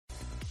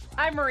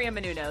I'm Maria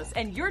Menounos,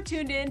 and you're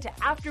tuned in to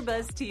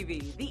AfterBuzz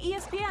TV, the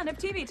ESPN of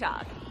TV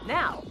talk.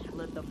 Now,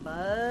 let the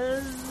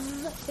buzz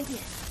begin.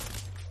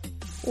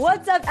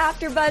 What's up,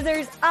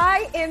 AfterBuzzers?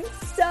 I am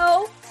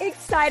so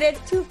excited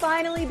to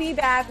finally be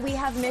back. We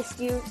have missed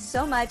you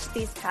so much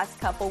these past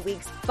couple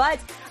weeks, but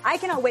I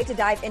cannot wait to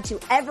dive into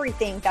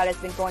everything that has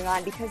been going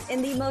on because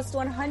in the most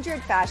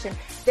 100 fashion,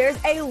 there's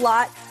a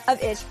lot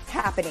of ish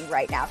happening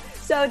right now.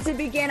 So to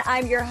begin,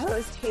 I'm your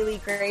host,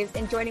 Haley Graves,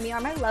 and joining me are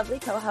my lovely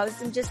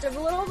co-hosts. And just a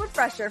little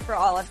refresher for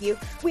all of you,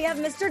 we have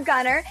Mr.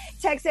 Gunner,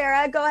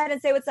 Texera. Go ahead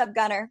and say what's up,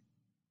 Gunner.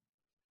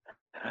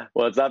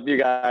 What's up, you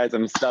guys?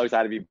 I'm so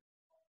excited to be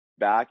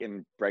back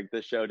and break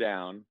this show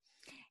down.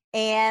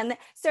 And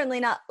certainly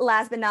not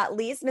last but not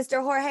least,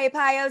 Mr. Jorge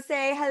Payo,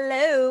 say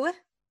hello.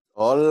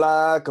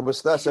 Hola, ¿cómo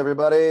estás,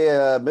 everybody?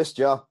 Missed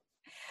ya.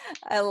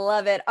 I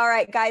love it. All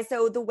right, guys.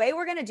 So the way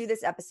we're going to do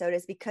this episode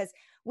is because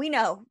we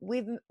know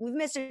we've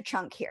missed a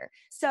chunk here.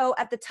 So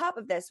at the top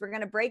of this, we're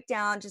going to break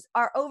down just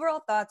our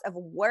overall thoughts of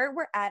where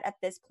we're at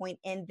this point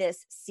in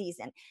this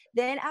season.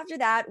 Then after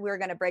that, we're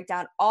going to break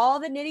down all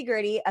the nitty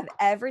gritty of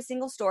every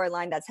single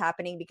storyline that's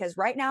happening because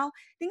right now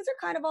things are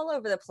kind of all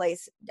over the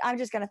place. I'm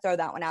just going to throw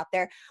that one out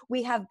there.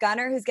 We have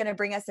Gunner, who's going to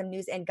bring us some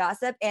news and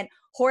gossip, and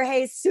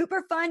Jorge's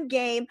super fun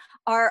game,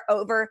 our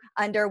over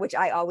under, which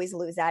I always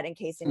lose at in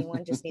case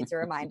anyone just needs a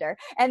reminder.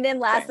 And then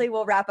lastly,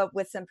 we'll wrap up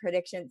with some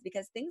predictions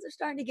because things are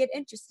starting to get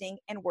interesting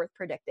and worth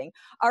predicting.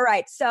 All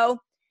right, so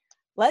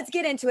let's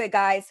get into it,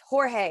 guys.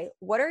 Jorge,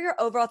 what are your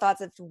overall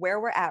thoughts of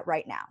where we're at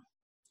right now?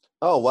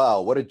 Oh,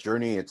 wow. What a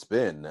journey it's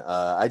been.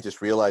 I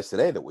just realized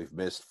today that we've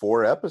missed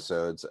 4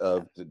 episodes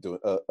of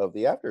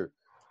the After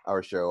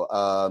Hour show.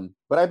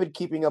 But I've been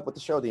keeping up with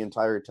the show the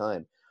entire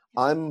time.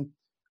 I've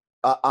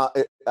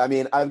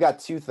got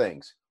 2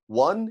 things.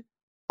 One,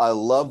 I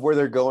love where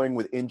they're going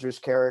with Indra's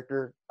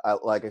character.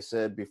 Like I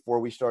said before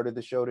we started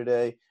the show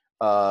today,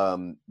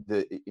 the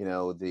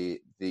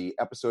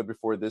episode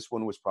before this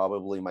one was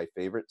probably my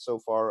favorite so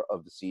far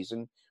of the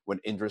season when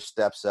Indra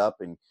steps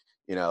up and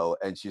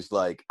she's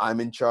like,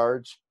 I'm in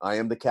charge. I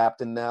am the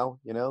captain now,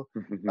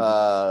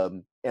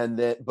 but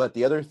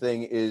the other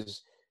thing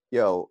is,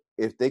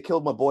 if they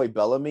killed my boy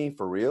Bellamy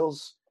for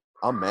reals,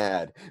 I'm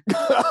mad.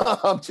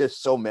 I'm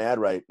just so mad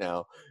right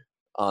now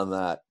on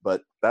that,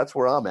 but that's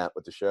where I'm at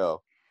with the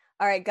show.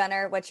 All right,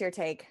 Gunner, what's your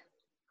take?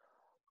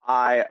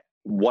 I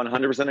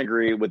 100%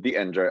 agree with the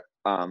Indra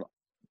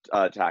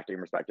tactic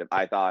perspective.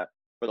 I thought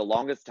for the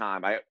longest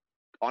time, I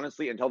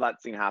honestly, until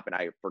that scene happened,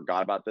 I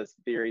forgot about this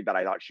theory that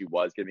I thought she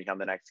was going to become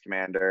the next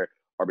commander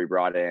or be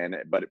brought in,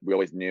 but we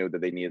always knew that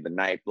they needed the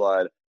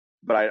Nightblood.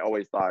 But I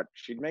always thought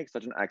she'd make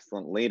such an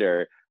excellent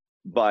leader.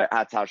 But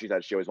that's how she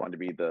said she always wanted to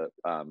be the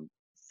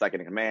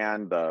second in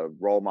command, the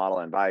role model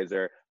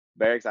advisor.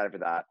 Very excited for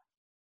that.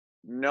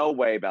 No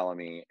way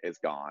Bellamy is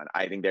gone.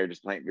 I think they're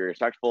just playing very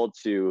respectful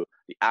to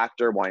the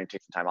actor wanting to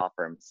take some time off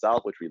for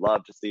himself, which we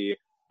love to see.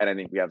 And I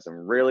think we have some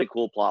really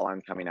cool plot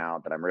lines coming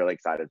out that I'm really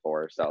excited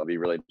for. So it'll be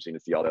really interesting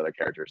to see all the other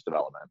characters'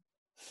 development.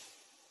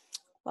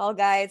 Well,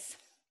 guys,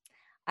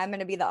 I'm going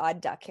to be the odd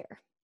duck here.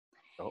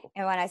 Oh.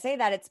 And when I say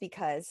that, it's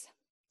because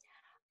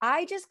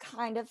I just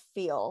kind of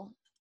feel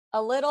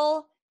a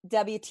little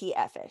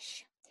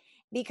WTF-ish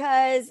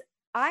because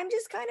I'm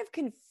just kind of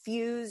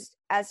confused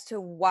as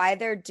to why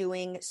they're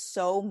doing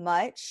so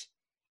much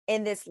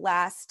in this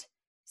last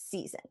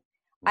season.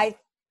 I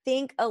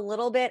think a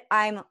little bit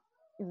I'm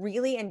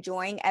really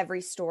enjoying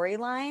every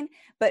storyline,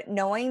 but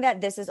knowing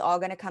that this is all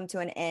going to come to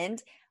an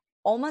end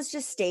almost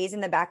just stays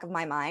in the back of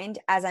my mind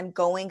as I'm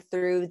going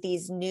through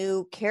these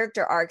new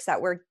character arcs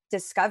that we're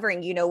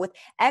discovering, with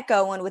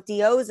Echo and with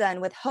Dioza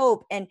and with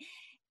Hope and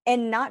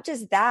not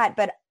just that,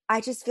 but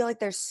I just feel like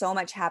there's so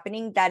much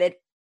happening that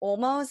it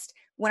almost,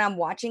 when I'm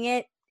watching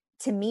it,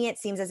 to me, it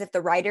seems as if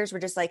the writers were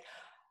just like,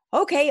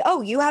 okay,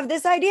 oh, you have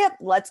this idea,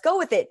 let's go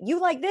with it. You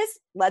like this,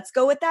 let's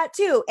go with that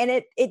too. And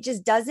it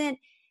just doesn't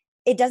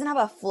have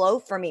a flow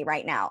for me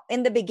right now.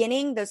 In the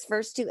beginning, those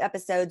first 2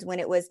 episodes when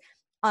it was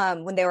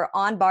when they were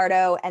on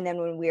Bardo and then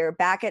when we were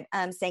back at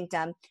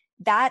Sanctum,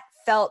 that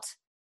felt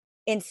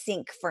in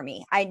sync for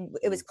me.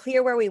 It was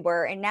clear where we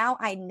were, and now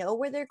I know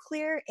where they're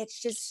clear. It's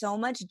just so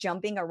much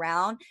jumping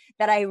around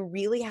that I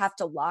really have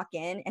to lock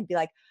in and be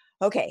like,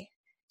 okay,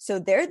 so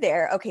they're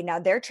there. Okay, now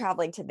they're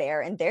traveling to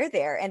there and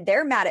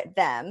they're mad at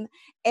them.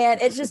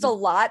 And it's just a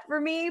lot for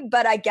me.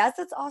 But I guess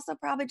it's also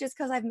probably just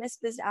because I've missed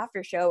this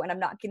after show and I'm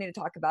not getting to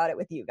talk about it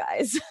with you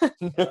guys.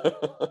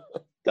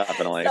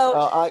 Definitely.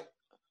 So,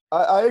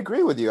 I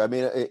agree with you. I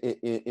mean,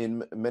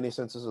 in many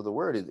senses of the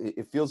word,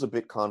 it feels a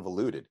bit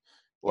convoluted.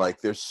 Like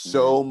there's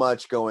so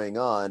much going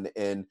on.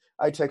 And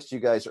I texted you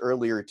guys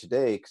earlier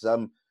today because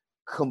I'm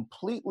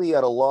completely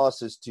at a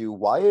loss as to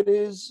why it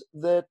is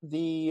that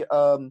the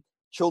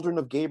Children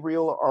of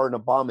Gabriel are an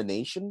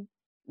abomination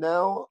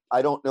now.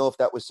 I don't know if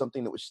that was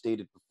something that was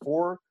stated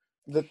before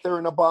that they're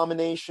an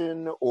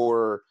abomination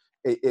or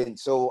and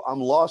so I'm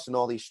lost in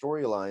all these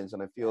storylines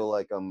and I feel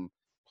like I'm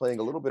playing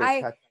a little bit of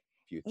catch.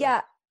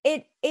 Yeah,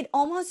 It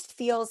almost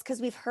feels, because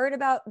we've heard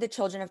about the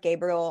children of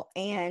Gabriel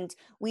and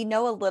we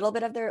know a little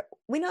bit of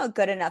we know a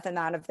good enough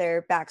amount of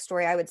their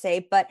backstory, I would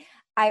say, but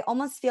I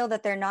almost feel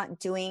that they're not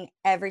doing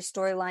every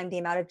storyline the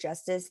amount of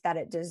justice that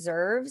it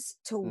deserves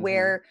to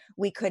where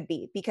we could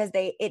be, because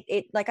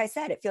it like I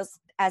said, it feels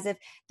as if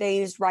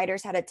these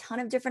writers had a ton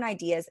of different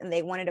ideas and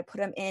they wanted to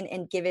put them in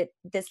and give it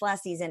this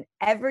last season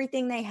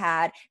everything they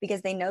had,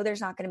 because they know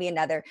there's not going to be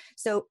another.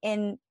 So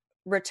in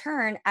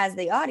return, as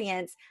the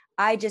audience,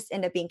 I just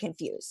end up being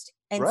confused.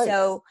 And Right.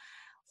 so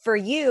for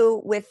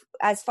you, with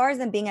as far as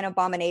them being an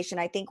abomination,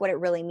 I think what it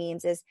really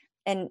means is,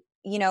 and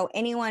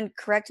anyone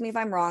correct me if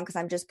I'm wrong, because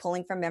I'm just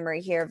pulling from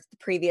memory here of the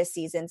previous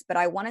seasons, but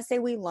I want to say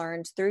we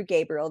learned through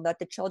Gabriel that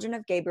the children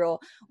of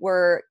Gabriel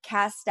were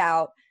cast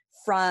out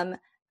from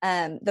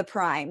the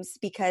primes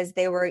because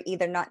they were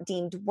either not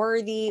deemed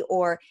worthy,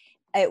 or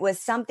it was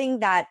something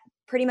that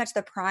pretty much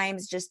the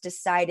primes just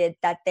decided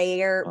that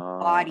their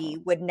body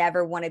would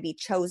never want to be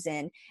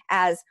chosen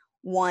as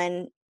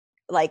one,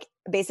 like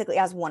basically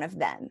as one of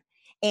them.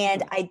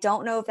 And I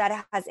don't know if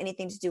that has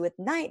anything to do with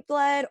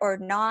Nightblood or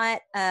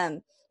not,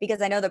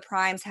 because I know the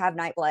primes have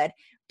Nightblood,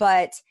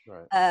 but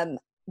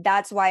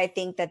that's why I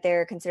think that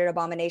they're considered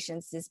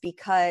abominations, is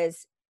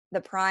because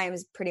the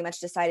primes pretty much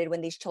decided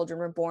when these children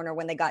were born or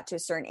when they got to a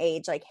certain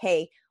age, like,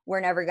 hey, we're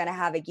never going to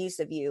have a use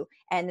of you.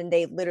 And then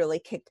they literally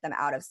kicked them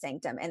out of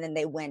Sanctum, and then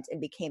they went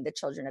and became the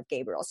children of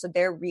Gabriel. So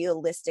they're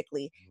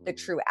realistically the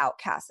true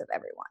outcasts of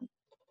everyone.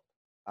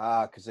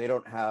 Because they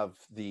don't have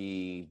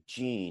the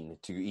gene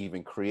to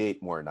even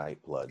create more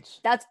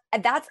Nightbloods. That's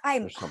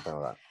or something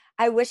like that.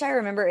 I wish I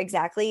remember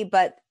exactly,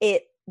 but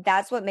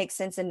that's what makes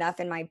sense enough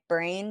in my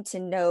brain to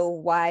know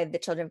why the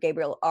children of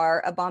Gabriel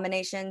are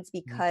abominations,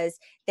 because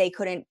they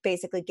couldn't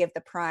basically give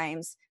the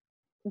primes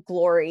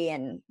glory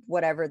and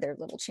whatever their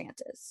little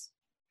chant is.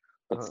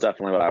 That's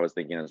definitely what I was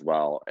thinking as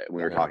well.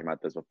 We were talking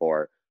about this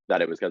before,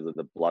 that it was because of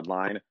the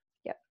bloodline.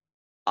 Yep.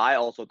 I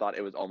also thought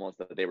it was almost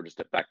that they were just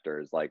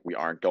defectors. Like, we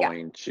aren't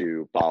going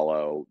to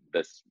follow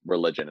this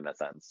religion in a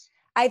sense.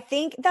 I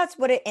think that's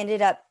what it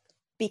ended up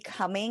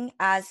becoming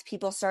as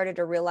people started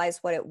to realize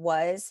what it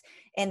was.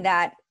 And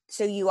that,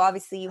 so you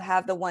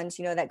have the ones,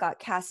 that got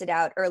casted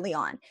out early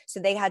on. So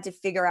they had to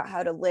figure out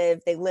how to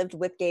live. They lived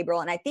with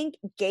Gabriel. And I think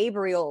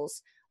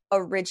Gabriel's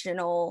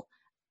original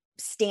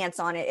stance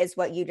on it is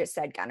what you just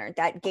said, Gunnar,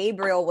 that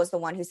Gabriel was the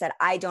one who said,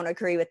 I don't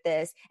agree with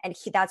this. And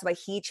that's why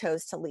he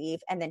chose to leave.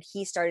 And then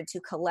he started to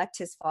collect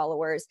his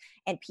followers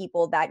and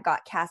people that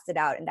got casted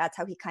out. And that's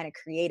how he kind of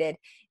created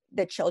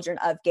the children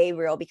of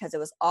Gabriel, because it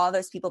was all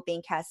those people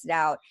being casted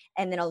out,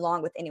 and then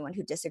along with anyone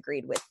who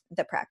disagreed with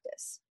the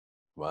practice.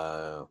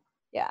 Wow.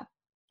 Yeah.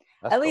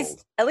 That's At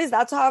least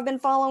that's how I've been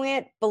following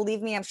it.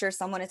 Believe me, I'm sure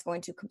someone is going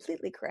to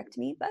completely correct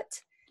me,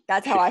 but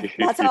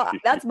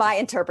that's my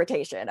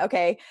interpretation.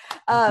 Okay.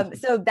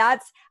 So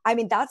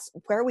that's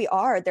where we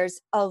are. There's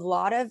a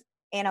lot of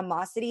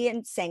animosity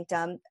in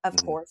Sanctum. Of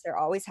course, there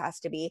always has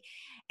to be.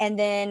 And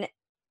then,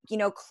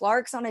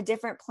 Clark's on a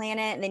different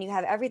planet, and then you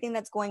have everything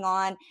that's going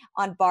on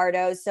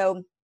Bardo.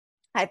 So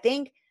I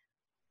think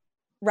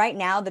right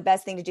now the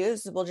best thing to do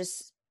is we'll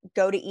just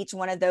go to each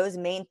one of those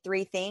main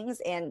three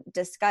things and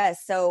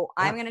discuss. So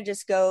I'm going to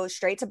just go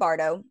straight to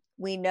Bardo.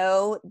 We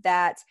know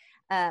that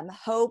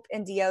Hope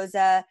and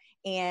Diyoza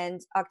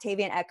and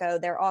Octavian Echo,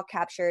 they're all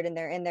captured and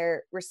they're in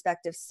their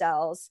respective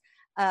cells.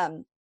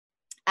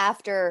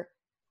 After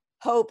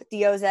Hope,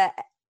 Diyoza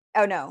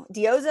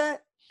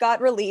got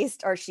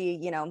released, or she,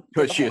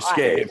 because she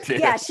escaped.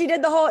 Yeah, she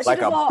did the whole, like she did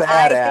the whole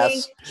badass eye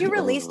thing. She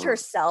released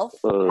herself.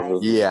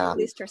 Yeah,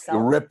 released you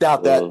herself. ripped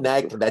out that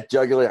neck, that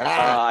jugular.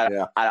 I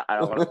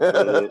don't want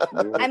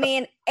to. I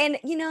mean, and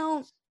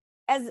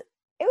as it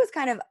was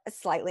kind of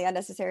slightly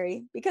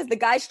unnecessary, because the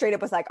guy straight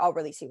up was like, I'll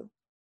release you.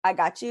 I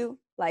got you.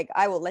 Like,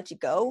 I will let you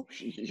go.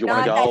 You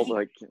want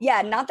to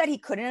go? Not that he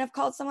couldn't have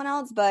called someone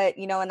else, but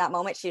in that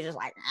moment, she was just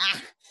like,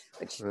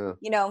 which,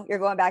 you're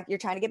going back, you're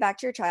trying to get back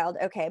to your child.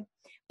 Okay.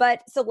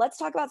 But so let's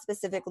talk about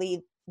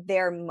specifically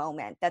their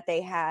moment that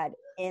they had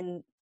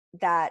in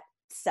that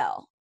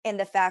cell, and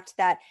the fact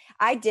that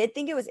I did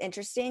think it was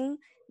interesting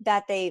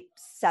that they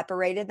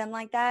separated them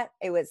like that.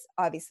 It was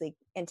obviously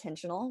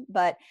intentional,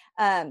 but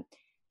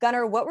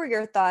Gunnar, what were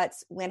your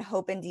thoughts when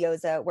Hope and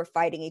Diyoza were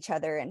fighting each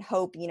other, and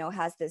Hope,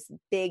 has this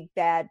big,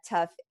 bad,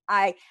 tough,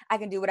 I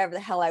can do whatever the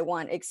hell I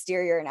want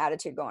exterior and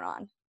attitude going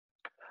on?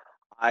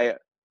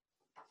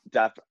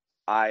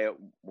 I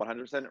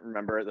 100%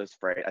 remember this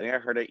phrase. I think I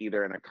heard it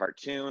either in a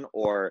cartoon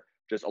or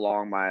just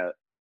along my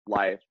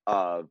life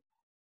of,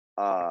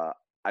 I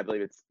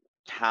believe it's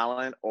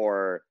talent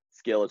or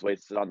skill is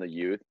wasted on the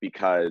youth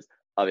because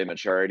of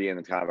immaturity, and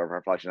it's kind of a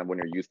reflection of when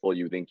you're youthful,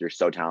 you think you're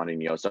so talented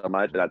and you know so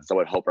much, and that's so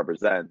what Hope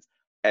represents.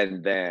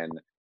 And then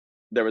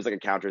there was like a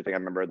counter thing. I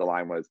remember the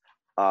line was,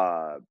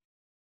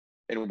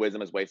 and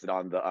wisdom is wasted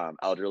on the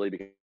elderly,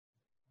 because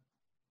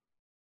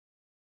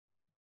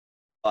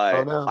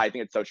I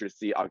think it's so true to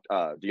see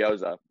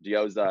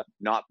Diyoza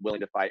not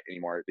willing to fight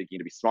anymore, thinking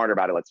to be smarter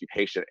about it, let's be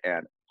patient,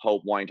 and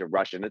Hope wanting to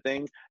rush into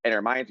things. And it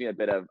reminds me a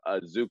bit of a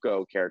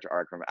Zuko character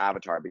arc from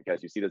Avatar,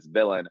 because you see this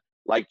villain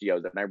like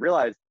Diyoza. And I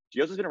realized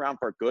Diyoza's been around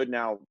for a good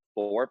now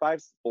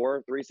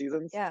 3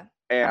 seasons. Yeah.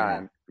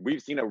 And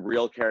we've seen a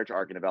real character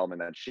arc and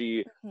development that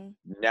she Mhm.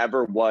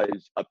 never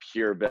was a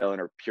pure villain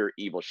or pure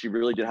evil. She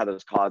really did have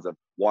this cause of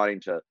wanting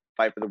to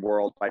fight for the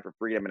world, fight for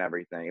freedom and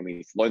everything. And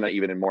we learned that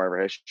even in more of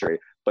her history.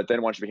 But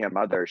then once she became a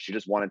mother, she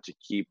just wanted to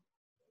keep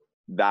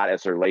that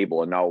as her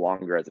label and no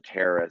longer as a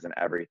terrorist and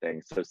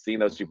everything. So seeing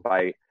those two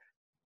fight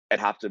and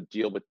have to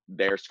deal with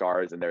their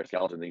scars and their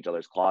skeletons in each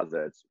other's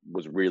closets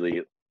was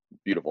really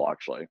beautiful,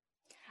 actually.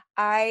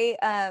 I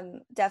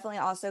definitely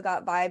also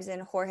got vibes,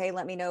 and Jorge,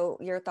 let me know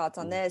your thoughts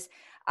on this.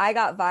 I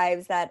got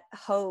vibes that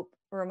Hope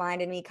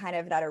reminded me kind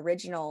of that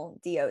original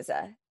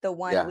Diyoza, the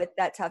one with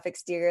that tough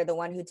exterior, the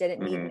one who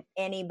didn't need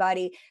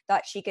anybody,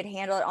 thought she could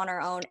handle it on her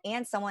own,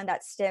 and someone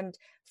that stemmed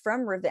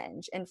from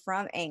revenge and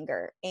from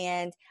anger.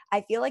 And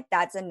I feel like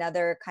that's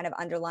another kind of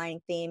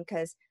underlying theme,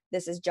 because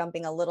this is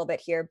jumping a little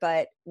bit here,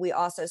 but we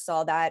also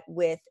saw that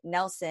with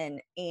Nelson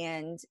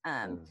and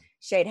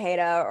Shade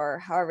Haida, or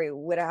however you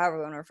want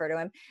to refer to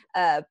him.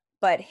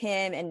 But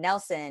him and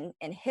Nelson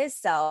in his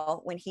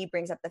cell, when he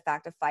brings up the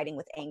fact of fighting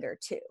with anger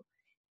too.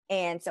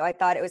 And so I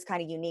thought it was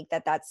kind of unique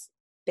that that's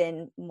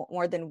been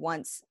more than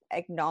once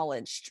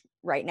acknowledged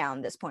right now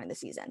in this point in the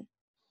season.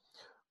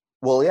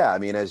 Well, yeah, I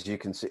mean, as you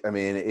can see, I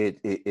mean,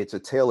 it's a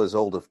tale as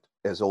old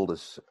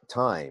as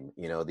time.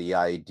 You know, the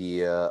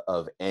idea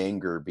of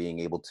anger being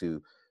able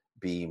to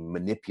be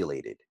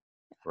manipulated,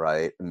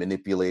 right?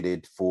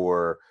 Manipulated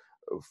for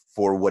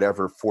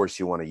whatever force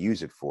you want to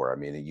use it for. I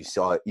mean, you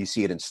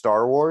see it in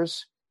Star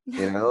Wars,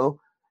 you know,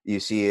 you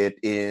see it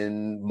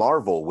in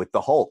Marvel with the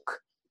Hulk,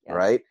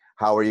 right?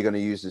 How are you going to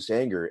use this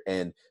anger?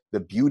 And the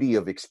beauty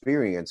of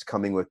experience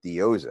coming with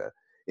Diyoza.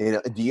 You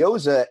know,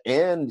 Diyoza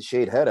and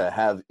Shade Haida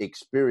have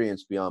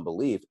experience beyond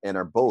belief and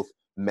are both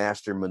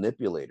master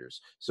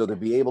manipulators. So to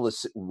be able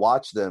to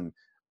watch them,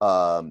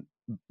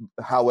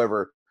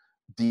 however,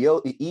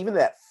 even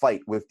that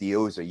fight with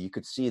Diyoza, you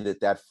could see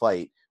that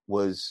fight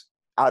was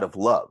out of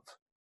love.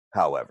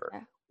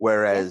 However,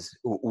 whereas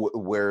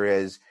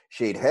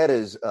Shade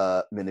Haida's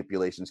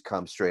manipulations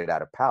come straight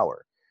out of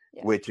power.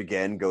 Which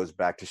again goes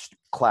back to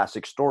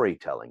classic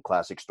storytelling.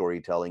 Classic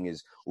storytelling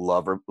is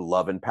love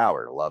and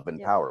power.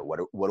 Power. What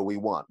do we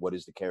want? What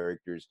is the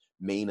character's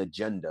main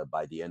agenda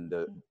by the end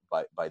of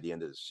by the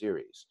end of the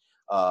series?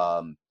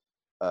 So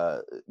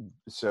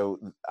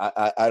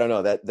I don't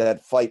know,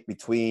 that fight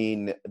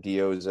between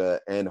Diyoza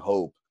and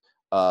Hope,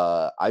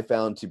 I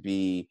found to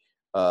be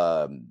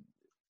a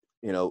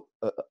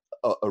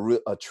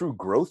true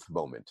growth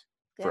moment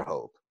for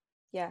Hope.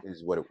 Yeah,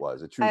 is what it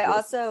was. A true.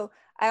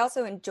 I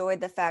also enjoyed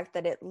the fact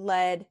that it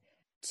led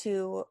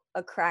to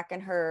a crack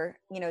in her,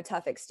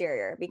 tough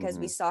exterior, because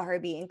we saw her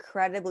be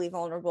incredibly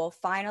vulnerable.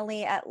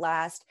 Finally, at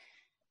last,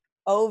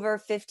 over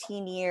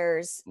 15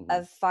 years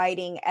of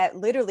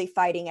literally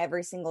fighting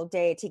every single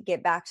day to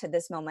get back to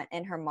this moment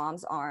in her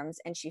mom's arms.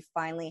 And she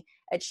finally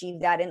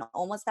achieved that, and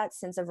almost that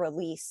sense of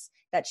release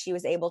that she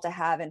was able to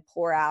have and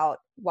pour out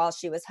while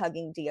she was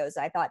hugging Diyoza.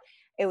 I thought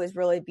it was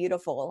really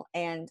beautiful,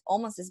 and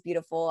almost as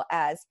beautiful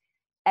as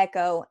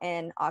Echo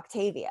and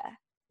Octavia.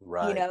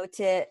 Right.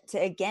 To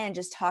again,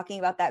 just talking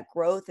about that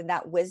growth and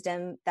that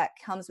wisdom that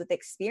comes with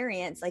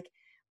experience. Like,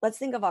 let's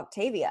think of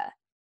Octavia,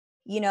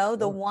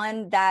 the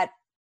one that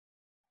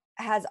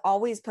has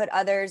always put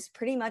others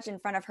pretty much in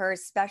front of her,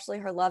 especially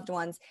her loved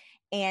ones.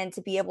 And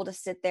to be able to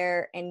sit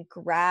there and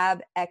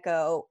grab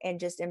Echo and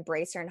just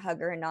embrace her and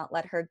hug her and not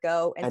let her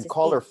go. And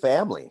call her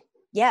family.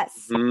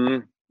 Yes.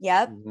 Mm-hmm.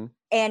 Yep. Mm-hmm.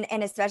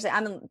 And especially,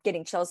 I'm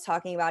getting chills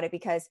talking about it,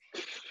 because,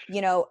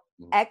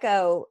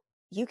 Echo,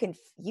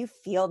 you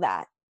feel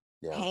that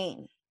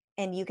pain,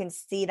 and you can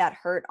see that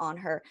hurt on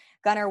her.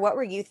 Gunnar, what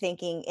were you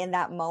thinking in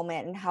that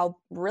moment, and how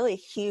really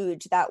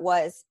huge that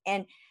was?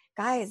 And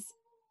guys,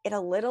 it a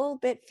little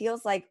bit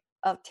feels like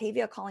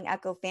Octavia calling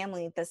Echo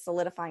family, the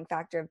solidifying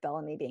factor of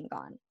Bellamy being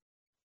gone.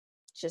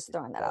 Just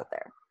throwing that out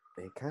there.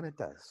 It kind of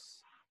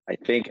does. I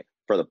think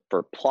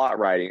for plot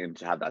writing and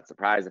to have that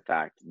surprise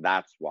effect,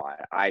 that's why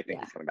I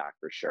think he's coming back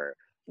for sure.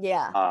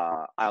 Yeah.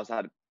 I also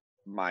had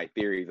my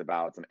theories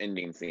about some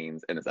ending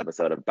scenes in this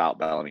episode about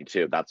Bellamy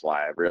too. That's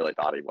why I really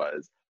thought he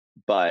was.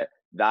 But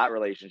that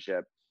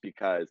relationship,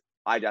 because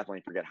I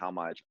definitely forget how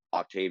much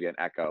Octavia and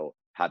Echo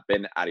have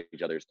been at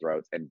each other's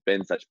throats and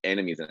been such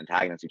enemies and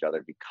antagonists to each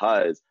other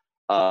because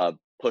of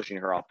pushing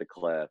her off the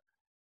cliff,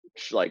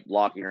 like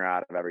locking her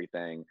out of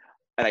everything.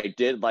 And I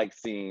did like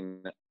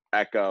seeing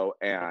Echo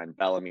and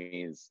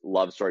Bellamy's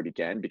love story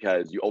begin,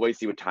 because you always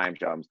see with time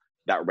jumps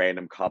that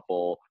random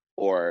couple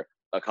or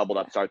a couple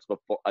that starts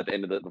before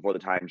the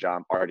time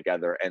jump are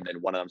together, and then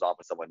one of them's off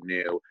with someone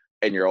new,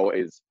 and you're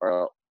always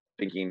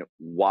thinking,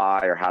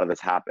 why or how did this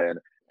happen?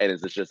 And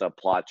is this just a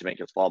plot to make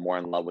us fall more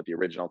in love with the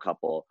original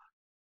couple?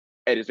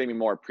 It just made me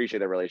more appreciate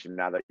their relation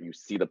now that you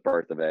see the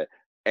birth of it.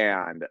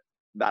 And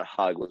that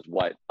hug was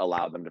what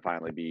allowed them to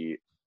finally be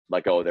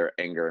let go of their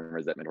anger and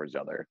resentment towards each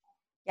other.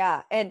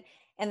 Yeah. And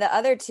the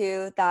other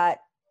two that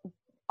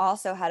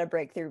also had a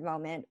breakthrough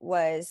moment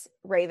was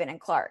Raven and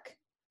Clark.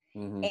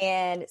 Mm-hmm.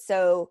 And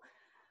so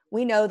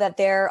we know that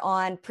they're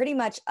on pretty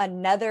much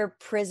another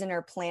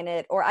prisoner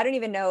planet, or I don't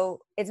even know.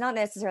 It's not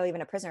necessarily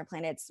even a prisoner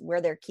planet. It's where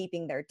they're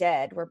keeping their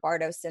dead, where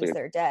Bardos sends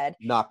their dead.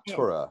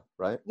 Noctura,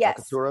 right?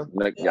 Yes. Noctura?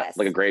 Yeah,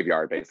 like a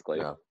graveyard, basically.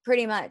 Yeah.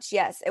 Pretty much,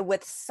 yes.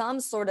 With some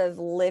sort of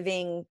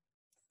living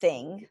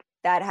thing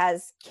that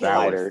has killed.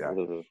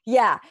 Spider.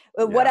 Yeah,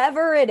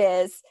 whatever it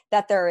is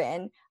that they're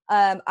in.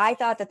 I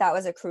thought that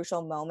was a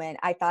crucial moment.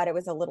 I thought it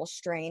was a little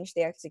strange,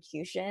 the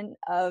execution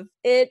of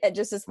it. And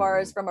just as far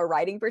as from a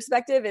writing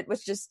perspective, it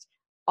was just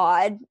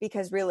odd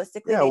because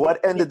realistically. Yeah, what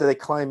end did they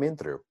climb in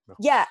through?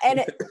 Yeah, and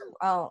it,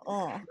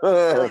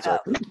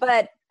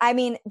 but I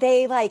mean,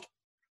 they like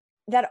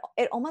that.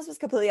 It almost was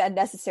completely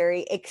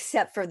unnecessary,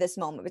 except for this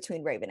moment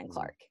between Raven and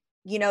Clark.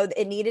 You know,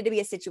 it needed to be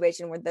a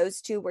situation where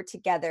those two were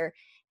together,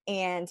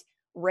 and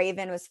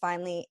Raven was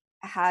finally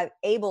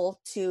able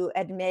to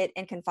admit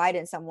and confide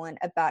in someone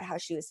about how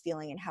she was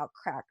feeling and how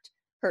cracked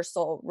her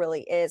soul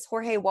really is.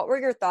 Jorge, what were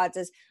your thoughts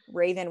as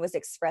Raven was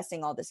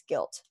expressing all this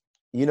guilt?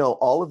 You know,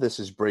 all of this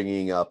is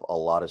bringing up a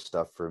lot of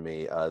stuff for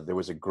me. There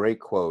was a great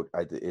quote.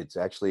 It's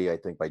actually, I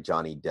think, by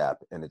Johnny Depp,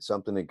 and it's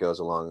something that goes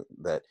along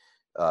that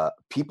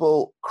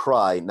people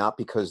cry not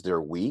because they're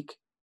weak,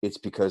 it's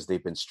because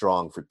they've been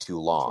strong for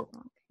too long.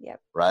 Yep.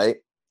 Right?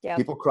 Yeah.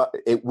 People cry,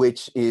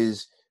 which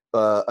is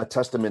a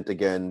testament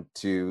again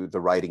to the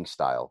writing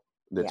style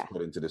that's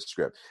put into the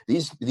script.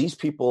 These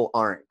people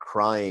aren't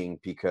crying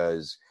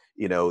because,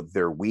 you know,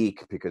 they're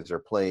weak, because they're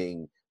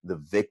playing the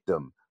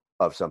victim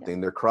of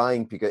something. They're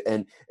crying because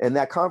and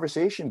that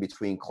conversation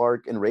between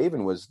Clark and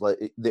Raven was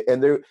like,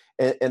 and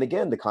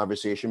again the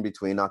conversation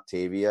between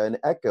Octavia and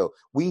Echo.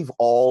 We've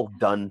all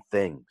done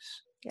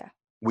things. Yeah.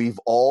 We've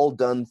all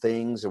done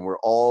things, and we're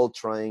all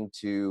trying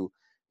to,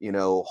 you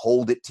know,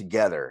 hold it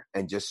together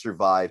and just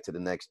survive to the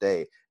next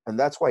day. And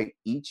that's why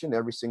each and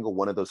every single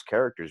one of those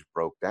characters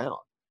broke down,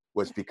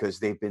 was because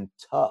they've been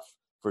tough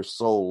for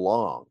so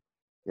long,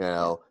 you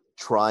know,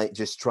 trying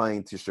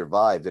to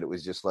survive, that it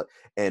was just like,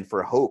 and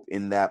for Hope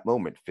in that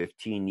moment,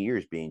 15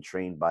 years being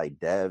trained by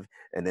Dev,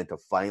 and then to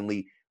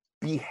finally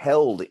be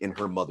held in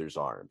her mother's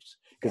arms,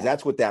 because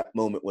that's what that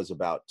moment was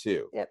about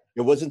too.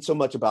 It wasn't so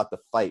much about the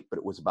fight, but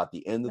it was about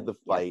the end of the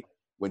fight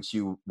when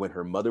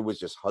her mother was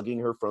just hugging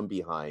her from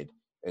behind,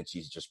 and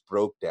she's just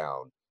broke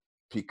down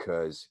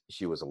because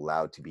she was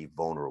allowed to be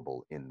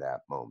vulnerable in that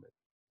moment.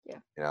 You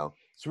know,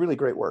 it's really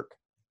great work.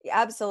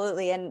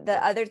 Absolutely. And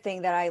the other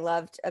thing that I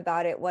loved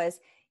about it was,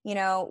 you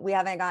know, we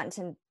haven't gotten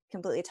to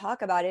completely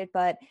talk about it,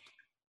 but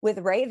with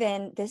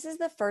Raven, this is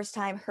the first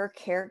time her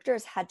character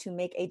has had to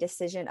make a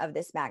decision of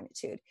this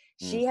magnitude.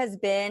 She has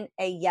been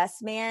a yes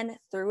man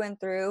through and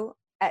through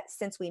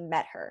since we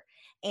met her.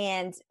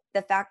 And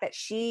the fact that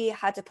she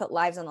had to put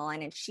lives on the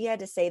line and she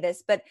had to say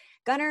this. But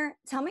Gunnar,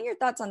 tell me your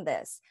thoughts on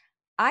this.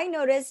 I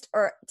noticed,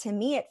 or to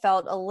me, it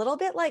felt a little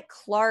bit like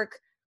Clark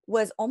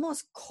was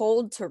almost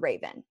cold to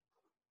Raven.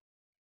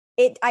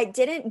 I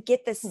didn't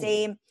get the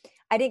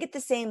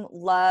same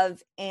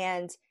love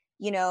and,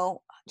 you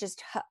know,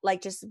 just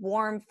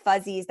warm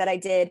fuzzies that I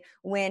did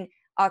when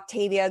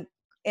Octavia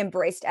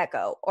embraced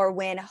Echo, or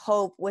when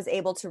Hope was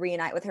able to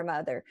reunite with her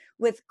mother.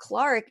 With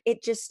Clark,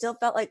 it just still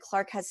felt like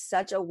Clark has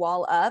such a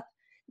wall up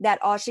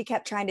that all she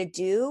kept trying to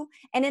do.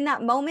 And in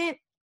that moment,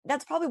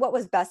 that's probably what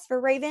was best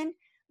for Raven,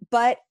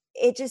 but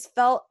it just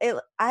felt,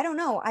 I don't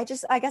know. I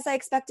guess I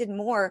expected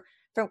more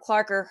from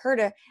Clark, or her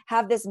to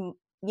have this,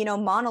 you know,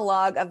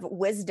 monologue of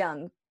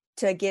wisdom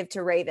to give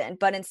to Raven,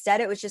 but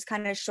instead it was just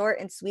kind of short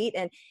and sweet,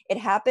 and it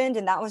happened,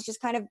 and that was just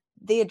kind of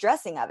the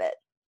addressing of it.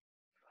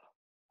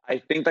 I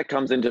think that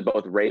comes into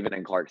both Raven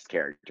and Clark's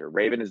character.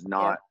 Raven is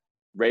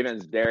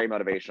very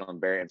motivational and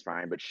very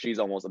inspiring, but she's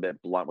almost a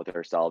bit blunt with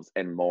herself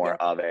and more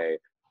of a,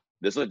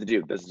 this is what to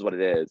do, this is what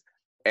it is.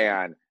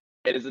 And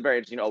it is very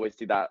interesting to always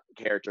see that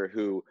character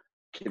who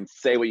can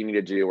say what you need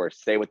to do, or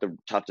say what the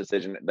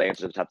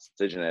answer to the tough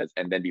decision is,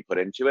 and then be put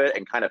into it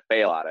and kind of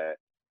fail at it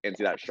and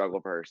see that struggle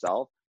for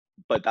herself.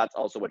 But that's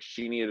also what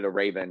she needed, a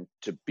Raven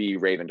to be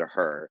Raven to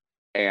her.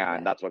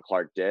 And that's what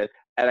Clark did.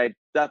 And I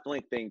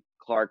definitely think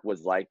Clark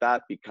was like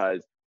that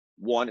because,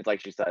 one, it's like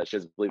she said, she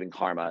doesn't believe in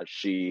karma.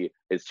 She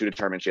is too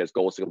determined. She has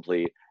goals to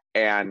complete.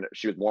 And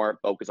she was more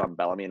focused on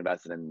Bellamy and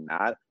invested in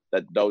that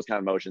those kind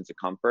of emotions of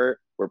comfort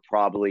were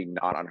probably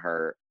not on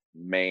her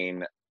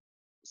main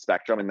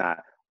spectrum, in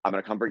that I'm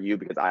going to comfort you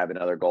because I have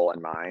another goal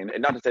in mind.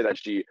 And not to say that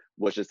she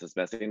was just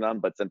dismissing them,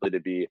 but simply to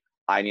be,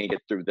 I need to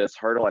get through this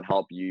hurdle and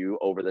help you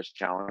over this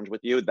challenge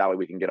with you. That way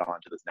we can get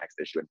on to this next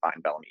issue and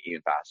find Bellamy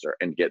even faster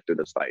and get through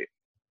this fight.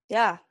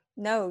 Yeah,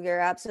 no, you're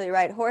absolutely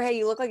right. Jorge,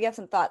 you look like you have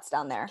some thoughts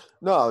down there.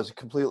 No, I was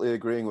completely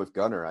agreeing with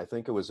Gunnar. I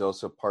think it was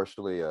also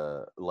partially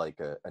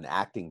an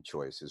acting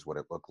choice is what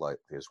it looked like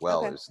as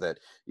well. Is that,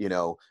 you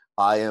know,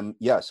 I'm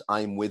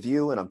with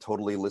you and I'm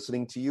totally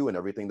listening to you and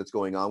everything that's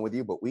going on with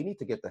you, but we need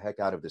to get the heck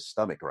out of this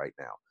stomach right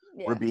now.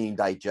 Yeah. We're being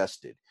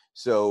digested.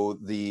 So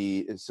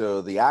the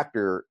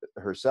actor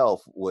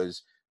herself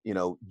was, you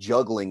know,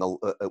 juggling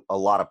a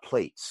lot of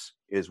plates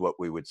is what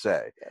we would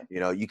say. Yeah. You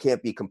know, you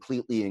can't be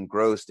completely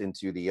engrossed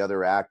into the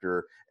other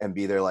actor and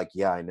be there like,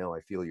 yeah, I know,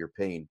 I feel your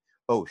pain.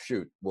 oh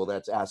shoot, well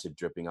that's acid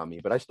dripping on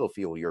me, but I still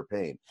feel your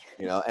pain,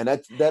 and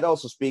that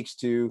also speaks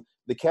to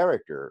the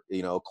character.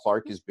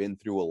 Clark has been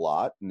through a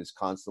lot and is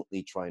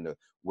constantly trying to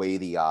weigh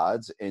the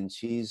odds, and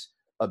she's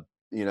a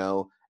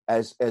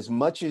as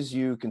much as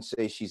you can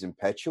say she's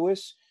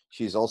impetuous,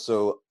 she's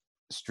also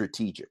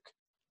strategic.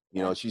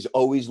 She's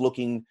always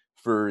looking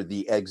for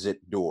the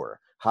exit door.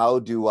 How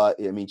do I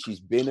mean, she's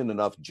been in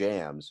enough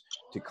jams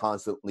to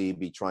constantly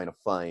be trying to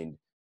find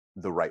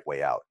the right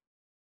way out.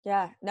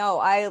 Yeah, no,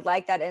 I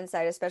like that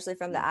insight, especially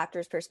from the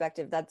actor's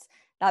perspective.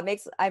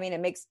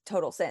 It makes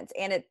total sense.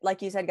 And it,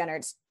 like you said, Gunnar,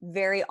 it's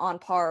very on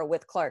par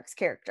with Clark's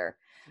character.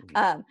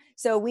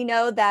 So we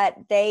know that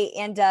they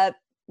end up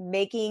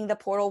making the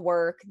portal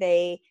work.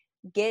 They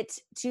get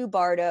to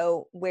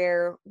Bardo,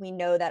 where we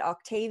know that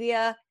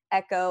Octavia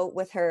Echo,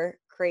 with her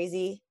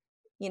crazy,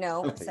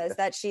 says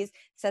that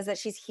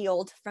she's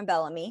healed from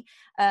Bellamy.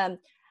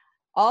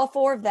 All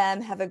four of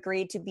them have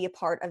agreed to be a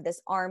part of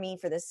this army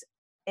for this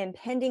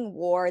impending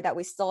war that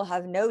we still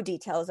have no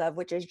details of,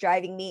 which is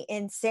driving me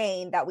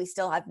insane that we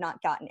still have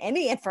not gotten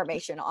any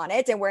information on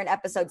it, and we're in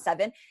episode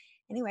 7.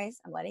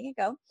 Anyways, I'm letting it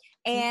go.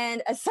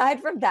 And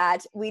aside from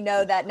that, we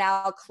know that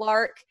now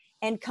Clark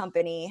and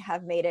company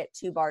have made it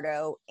to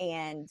Bardo,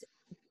 and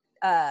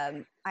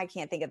I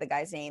can't think of the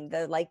guy's name,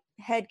 the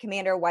head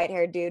commander,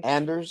 white-haired dude.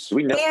 Anders.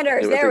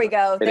 Anders, there we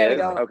go. There we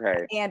go.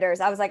 Okay. Anders.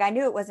 I was like, I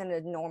knew it wasn't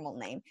a normal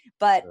name,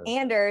 but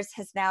Anders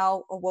has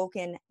now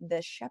awoken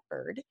the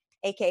shepherd,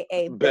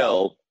 aka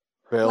Bill.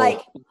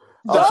 Like,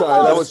 I'm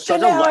sorry, that was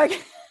such a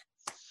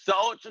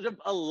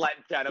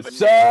letdown of a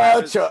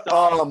name.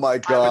 Oh my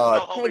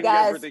god! Hey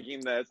guys,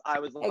 thinking this. I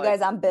was like, hey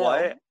guys, I'm Bill.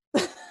 What?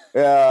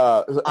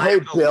 Yeah.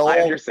 Hey Bill, I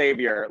am your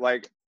savior.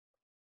 Like,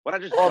 what? I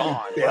just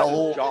John.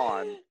 Bill.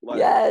 John. Like,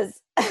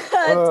 yes, it's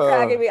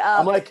cracking me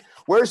up. I'm like,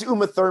 where's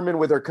Uma Thurman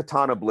with her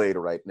katana blade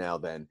right now?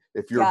 Then,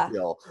 if you're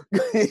Bill,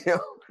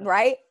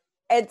 right?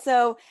 And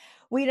so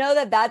we know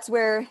that that's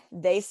where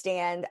they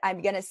stand.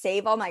 I'm going to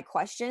save all my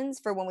questions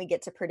for when we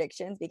get to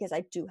predictions, because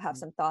I do have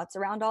some thoughts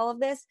around all of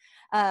this,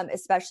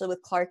 especially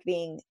with Clark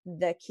being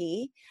the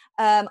key.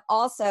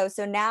 Also,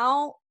 so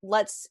now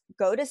let's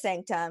go to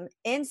Sanctum.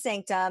 In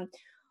Sanctum,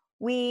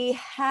 we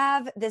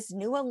have this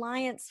new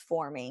alliance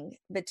forming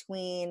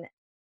between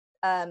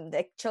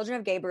the Children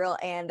of Gabriel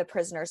and the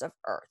Prisoners of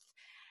Earth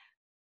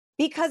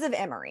because of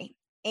Emery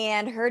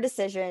and her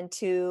decision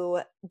to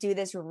do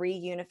this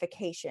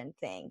reunification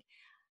thing.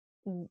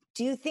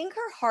 Do you think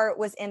her heart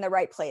was in the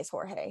right place,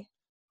 Jorge?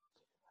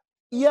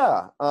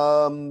 Yeah.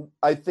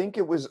 I think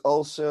it was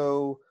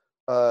also,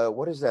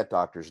 what is that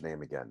doctor's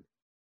name again?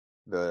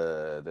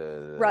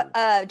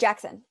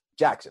 Jackson.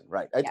 Jackson,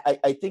 right. Yeah.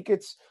 I think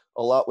it's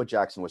a lot what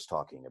Jackson was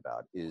talking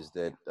about, is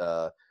that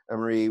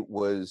Emery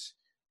was,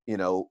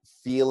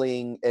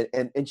 feeling,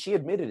 and she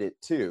admitted it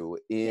too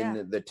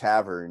in the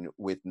tavern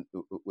with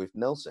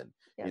Nelson.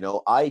 Yeah.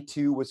 I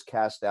too was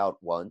cast out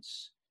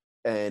once.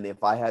 And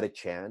if I had a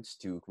chance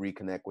to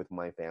reconnect with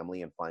my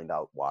family and find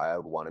out why, I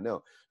would want to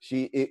know.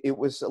 It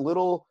was a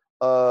little,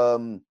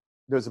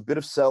 there's a bit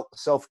of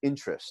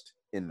self-interest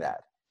in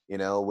that,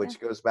 which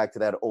goes back to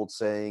that old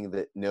saying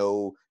that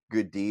no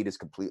good deed is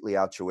completely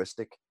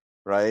altruistic,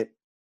 right?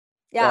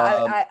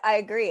 Yeah, I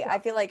agree. Yeah. I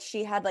feel like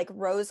she had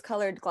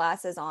rose-colored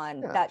glasses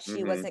on, that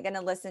she wasn't going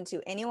to listen to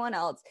anyone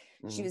else.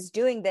 She was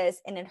doing this,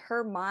 and in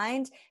her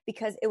mind,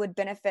 because it would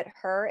benefit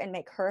her and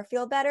make her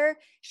feel better,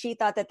 she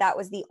thought that that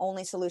was the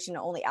only solution,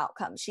 the only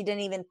outcome. She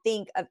didn't even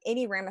think of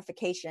any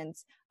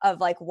ramifications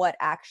of what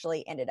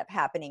actually ended up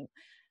happening.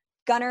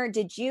 Gunnar,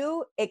 did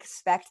you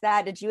expect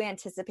that? Did you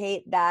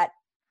anticipate that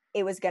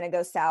it was going to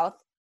go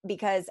south?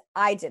 Because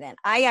I didn't.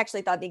 I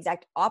actually thought the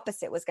exact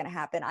opposite was going to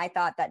happen. I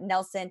thought that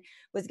Nelson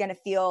was going to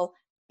feel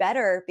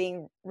better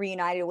being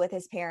reunited with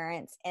his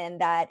parents,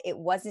 and that it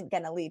wasn't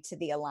going to lead to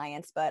the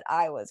alliance, but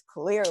I was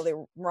clearly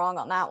wrong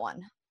on that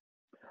one.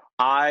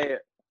 I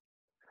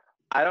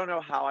don't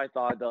know how I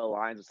thought the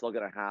alliance was still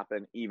going to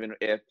happen, even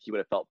if he would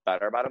have felt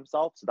better about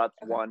himself. So that's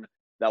one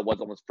that was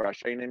almost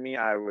frustrating to me.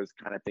 I was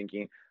kind of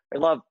thinking, I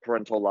love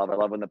parental love. I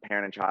love when the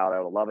parent and child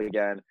are love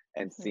again,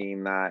 and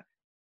seeing that.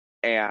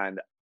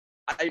 And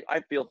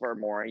I feel for her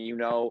more,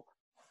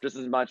 just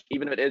as much,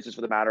 even if it is just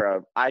for the matter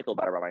of, I feel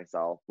better about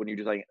myself when you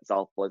do something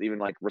selfless, even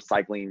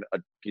recycling a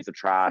piece of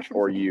trash,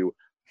 or you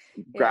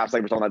grab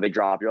something for someone that they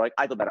drop, you're like,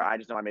 I feel better. I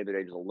just know I made their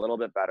day just a little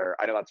bit better.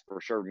 I know that's for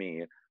sure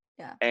me.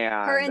 Yeah.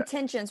 And her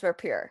intentions were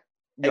pure.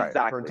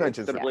 Exactly. Right. Her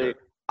intentions simply,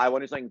 I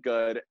want to do something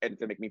good, and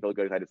to make me feel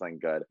good if I did something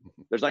good.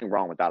 There's nothing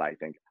wrong with that, I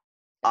think.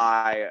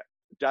 I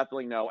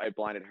definitely know I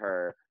blinded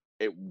her.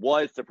 It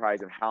was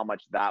surprising how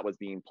much that was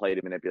being played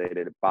and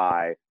manipulated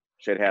by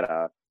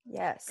Shadheta.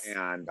 Yes.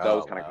 And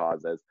those kind of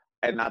causes.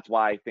 And that's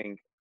why I think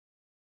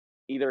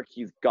either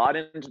he's got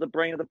into the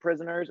brain of the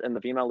prisoners and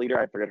the female leader,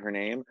 I forget her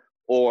name,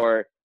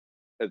 or,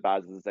 as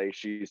bad as to say,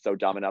 she's so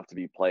dumb enough to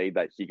be played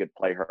that he could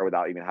play her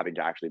without even having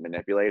to actually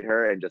manipulate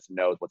her, and just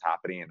knows what's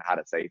happening and how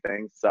to say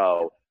things.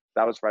 So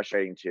that was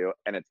frustrating too.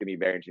 And it's going to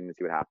be very interesting to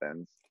see what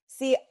happens.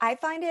 See, I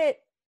find it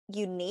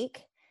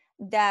unique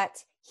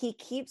that he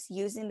keeps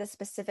using the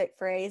specific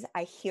phrase,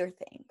 I hear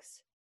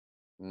things.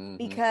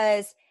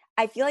 because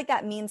I feel like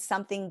that means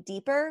something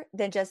deeper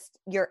than just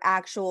your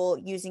actual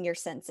using your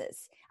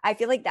senses. I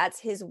feel like that's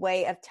his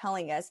way of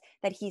telling us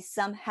that he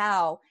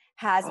somehow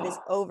has this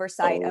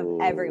oversight of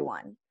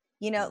everyone.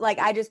 Like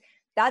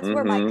that's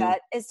where my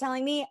gut is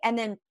telling me. And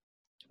then,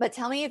 but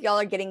tell me if y'all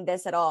are getting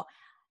this at all.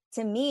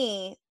 To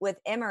me, with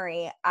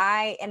Emery,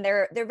 and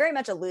they're very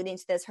much alluding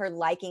to this, her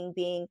liking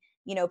being,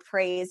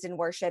 praised and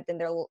worshiped,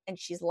 and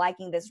she's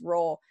liking this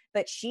role,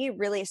 but she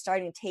really is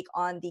starting to take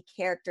on the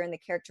character and the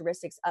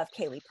characteristics of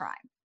Kaylee Prime.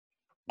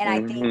 And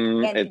I think,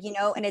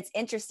 and it's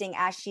interesting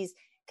as she's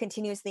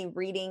continuously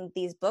reading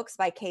these books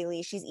by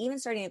Kaylee, she's even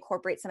starting to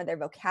incorporate some of their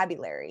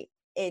vocabulary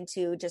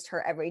into just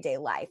her everyday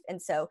life.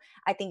 And so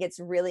I think it's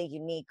really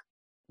unique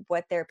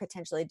what they're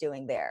potentially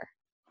doing there.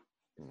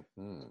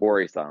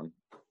 Worrisome.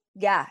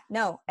 Yeah,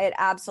 no, it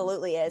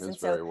absolutely is.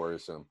 It's very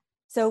worrisome.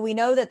 So we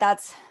know that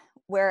that's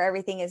where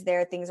everything is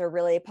there. Things are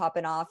really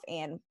popping off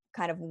and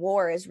kind of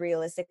war is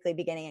realistically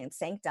beginning in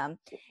Sanctum.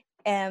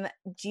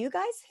 Do you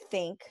guys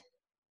think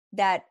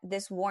that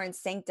this war in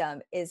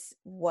Sanctum is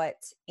what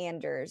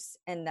Anders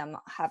and them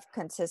have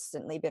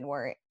consistently been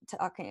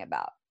talking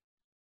about?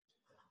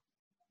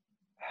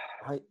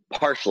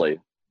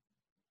 Partially.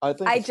 I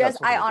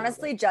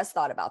honestly just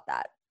thought about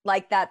that.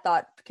 Like that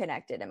thought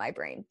connected in my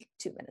brain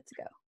 2 minutes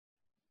ago.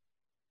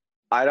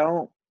 I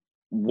don't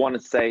want to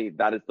say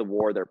that is the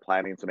war they're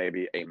planning, so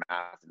maybe a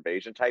mass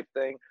invasion type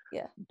thing.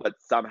 Yeah. But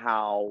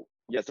somehow,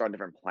 yes, they're on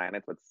different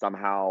planets, but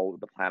somehow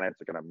the planets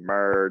are going to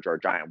merge, or a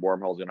giant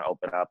wormhole is going to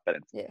open up,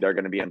 and they're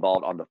going to be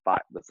involved on the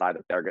side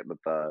that they're getting,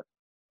 that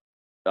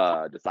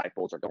the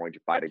disciples are going to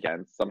fight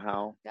against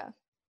somehow. Yeah.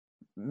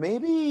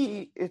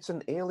 Maybe it's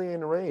an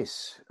alien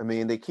race. I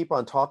mean, they keep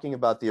on talking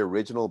about the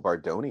original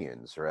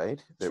Bardonians,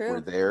 right? That True.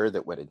 were there,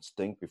 that went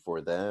extinct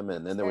before them.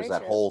 And then there was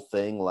that whole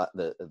thing,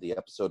 the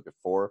episode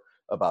before,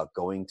 about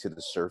going to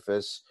the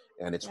surface,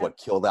 and it's what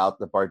killed out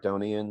the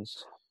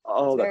Bardonians.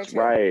 Oh, that's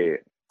right.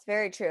 It's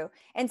very true.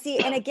 And see,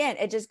 and again,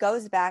 it just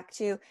goes back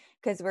to,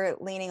 because we're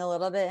leaning a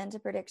little bit into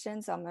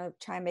predictions, so I'm going to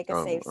try and make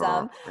a safe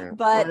sum.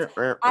 But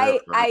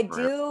I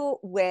do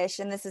wish,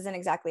 and this isn't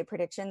exactly a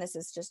prediction, this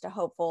is just a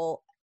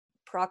hopeful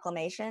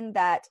proclamation,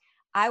 that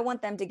I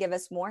want them to give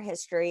us more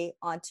history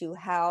onto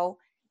how,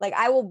 like,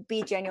 I will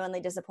be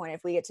genuinely disappointed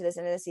if we get to this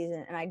end of the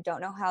season and I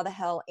don't know how the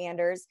hell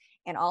Anders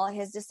and all of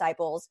his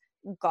disciples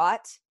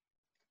got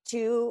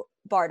to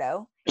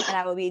Bardo, and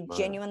I will be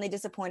genuinely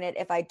disappointed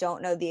if I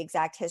don't know the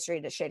exact history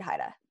to Shade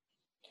Haida.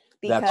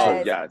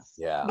 Because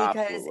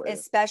absolutely.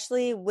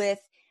 Especially with,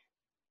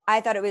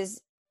 I thought it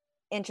was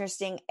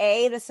interesting,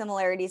 the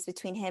similarities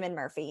between him and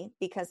Murphy,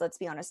 because let's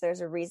be honest,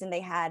 there's a reason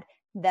they had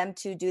them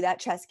to do that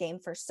chess game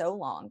for so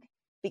long,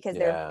 because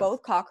they're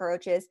both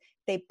cockroaches,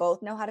 they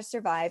both know how to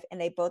survive,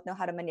 and they both know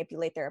how to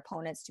manipulate their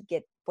opponents to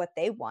get what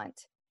they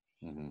want.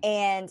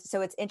 And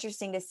so it's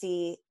interesting to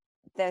see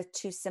the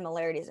two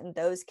similarities in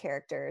those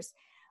characters,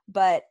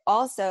 but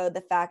also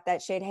the fact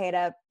that Shade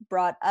Haida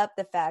brought up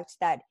the fact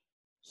that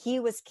he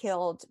was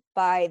killed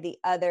by the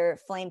other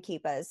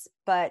Flamekeepers,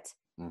 but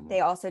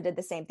they also did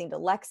the same thing to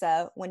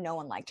Lexa when no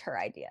one liked her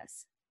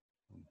ideas.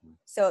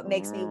 So it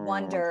makes me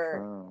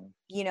wonder,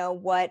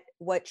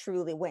 what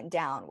truly went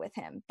down with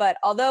him. But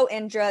although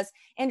Indra's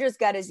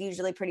gut is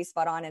usually pretty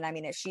spot on, and I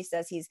mean, if she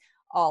says he's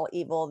all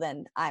evil,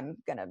 then I'm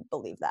gonna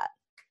believe that.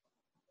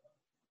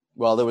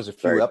 Well, there was a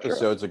few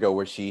episodes ago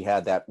where she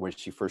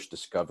first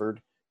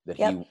discovered that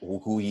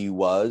who he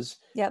was,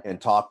 and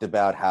talked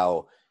about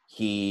how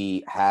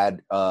he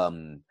had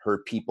her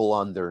people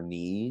on their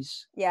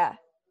knees. Yeah.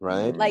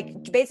 Right.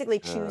 Like basically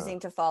choosing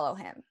to follow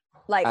him.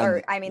 Like,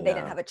 or I mean, they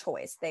didn't have a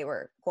choice; they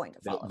were going to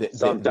follow.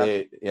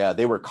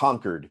 They were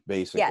conquered,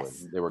 basically.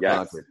 Yes. They were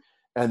conquered.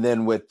 And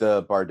then with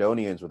the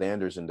Bardonians, with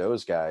Anders and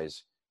those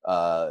guys,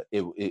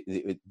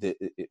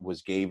 it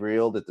was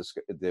Gabriel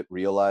that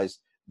realized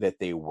that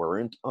they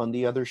weren't on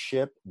the other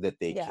ship, that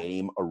they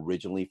came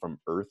originally from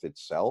Earth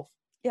itself.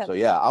 Yeah. So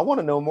I want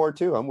to know more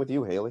too. I'm with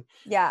you, Haley.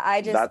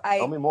 Yeah,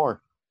 tell me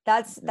more.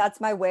 That's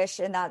my wish,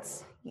 and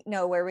that's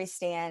where we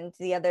stand.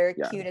 The other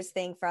cutest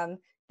thing from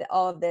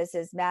all of this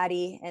is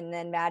Maddie, and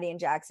then Maddie and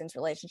Jackson's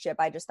relationship.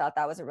 I just thought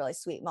that was a really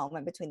sweet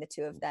moment between the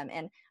two of them.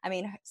 And I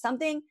mean,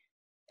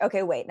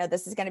 okay, wait, no,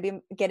 this is going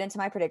to get into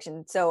my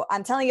prediction. So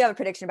I'm telling you I have a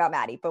prediction about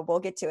Maddie, but we'll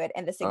get to it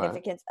and the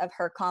significance of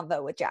her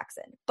convo with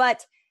Jackson.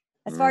 But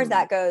as far as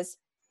that goes,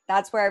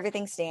 that's where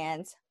everything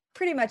stands.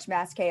 Pretty much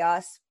mass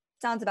chaos.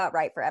 Sounds about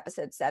right for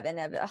episode 7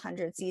 of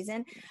 100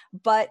 season.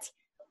 But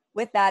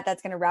with that,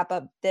 that's going to wrap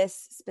up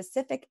this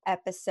specific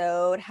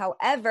episode.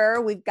 However,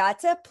 we've got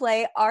to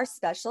play our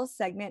special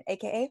segment,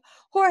 aka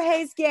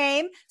Jorge's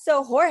Game.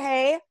 So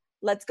Jorge,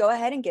 let's go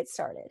ahead and get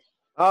started.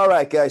 All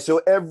right, guys. So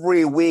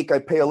every week I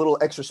pay a little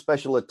extra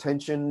special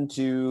attention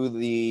to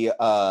the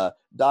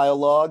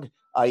dialogue.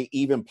 I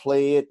even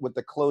play it with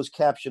the closed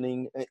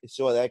captioning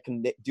so that I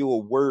can do a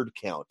word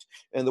count.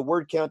 And the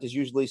word count is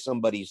usually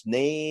somebody's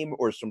name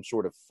or some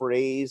sort of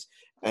phrase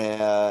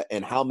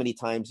and how many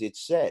times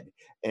it's said.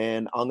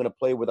 And I'm going to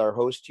play with our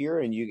host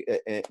here and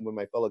with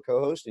my fellow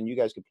co-host, and you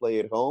guys can play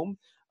at home.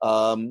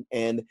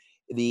 And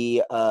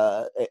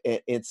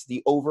it's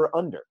the over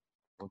under.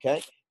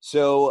 Okay,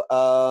 so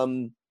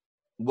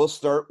we'll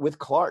start with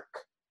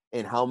Clark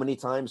and how many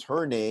times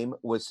her name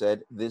was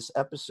said this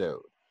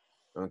episode.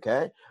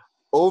 Okay,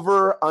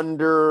 over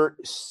under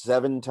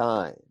 7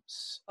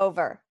 times.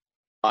 Over.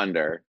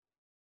 Under.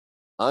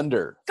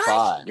 Under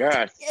Gosh, 5.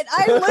 Yes. And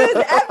I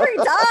lose every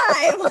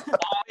time.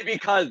 Only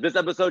because this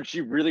episode she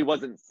really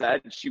wasn't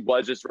said. She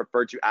was just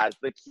referred to as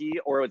the key,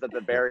 or it was at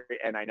the very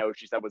end. I know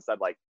she was said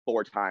like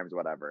 4 times,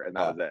 whatever, and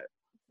that was it.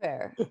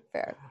 Fair. It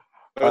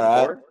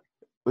was 4? It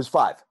was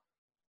 5.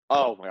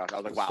 Oh my gosh, I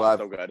was like, wow, 5.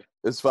 so good.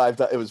 It's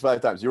 5. It was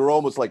 5 times. You were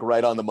almost like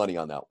right on the money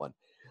on that one.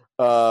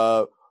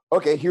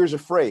 Okay, here's a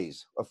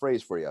phrase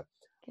for you.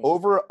 Okay.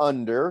 Over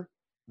under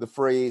the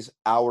phrase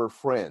 "our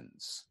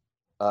friends."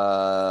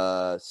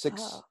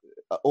 6.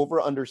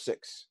 Over under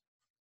 6.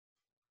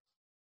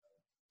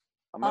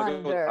 I'm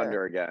gonna go with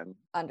under again.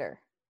 Under.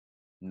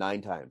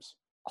 9 times.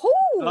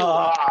 Oh,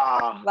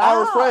 Ah,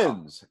 wow. Our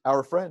friends.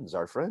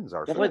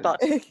 definitely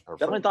thought. Our Definitely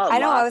friends. thought. I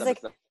know, I last was like,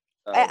 episode-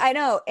 I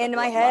know. In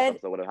my last head,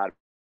 episode would have had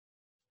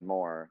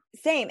more.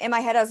 same. In my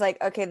head, I was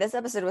like, okay, this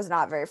episode was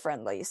not very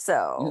friendly.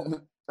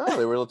 So Oh,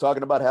 they were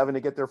talking about having to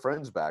get their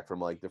friends back from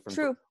like different.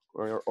 true.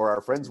 Or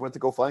our friends went to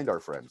go find our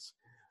friends.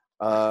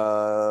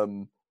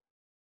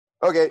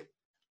 Okay,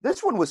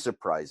 this one was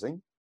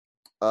surprising.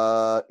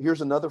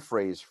 Here's another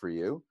phrase for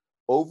you.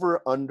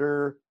 Over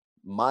under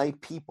my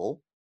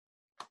people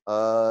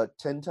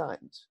 10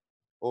 times.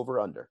 Over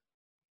under.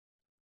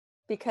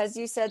 Because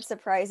you said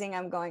surprising,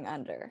 I'm going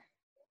under.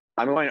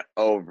 I'm going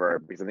over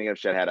because I think of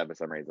Shithead for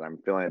some reason. I'm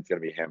feeling it's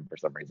gonna be him for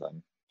some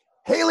reason.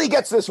 Haley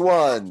gets this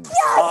one. Yes.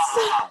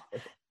 Ah!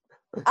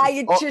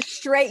 I just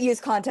straight use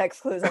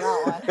context clues on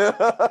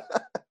that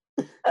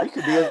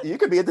one. You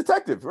could be a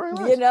detective. Very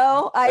nice. You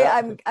know,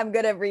 Yeah. I'm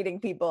good at reading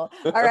people.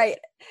 All right.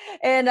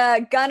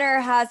 And Gunnar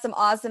has some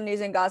awesome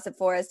news and gossip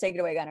for us. Take it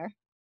away, Gunnar.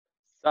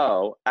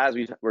 So, as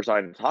we're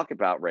starting to talk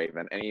about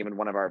Raven, and even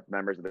one of our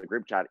members of the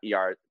group chat,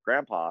 ER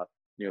Grandpa,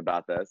 knew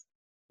about this.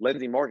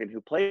 Lindsay Morgan, who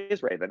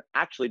plays Raven,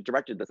 actually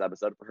directed this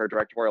episode for her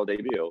directorial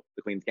debut,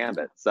 The Queen's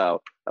Gambit.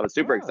 So that was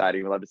super Oh.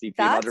 exciting. We love to see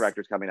female That's-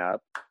 directors coming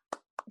up,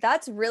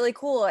 That's really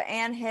cool.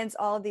 And hence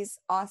all of these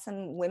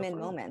awesome women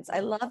moments. I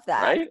love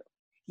that. right?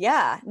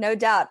 Yeah, no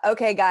doubt.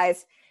 Okay,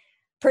 guys,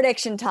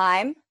 prediction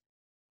time.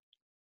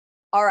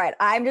 All right,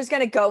 I'm just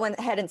going to go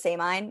ahead and say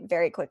mine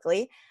very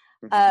quickly.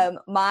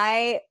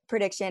 My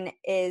prediction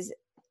is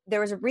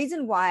there was a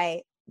reason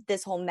why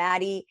this whole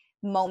Maddie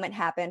moment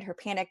happened, her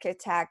panic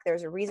attack.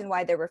 There's a reason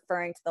why they're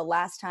referring to the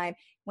last time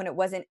when it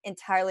wasn't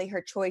entirely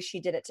her choice. She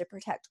did it to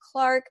protect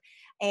Clark.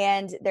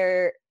 And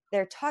they're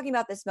talking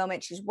about this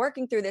moment. She's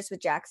working through this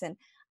with Jackson.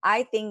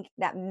 I think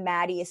that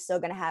Maddie is still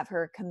going to have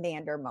her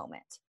commander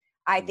moment.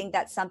 I think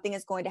that something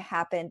is going to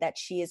happen that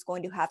she is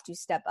going to have to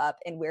step up,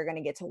 and we're going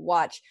to get to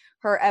watch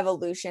her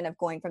evolution of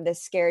going from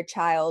this scared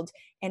child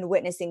and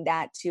witnessing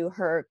that to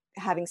her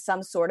having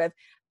some sort of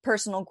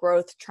personal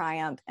growth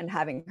triumph and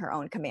having her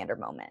own commander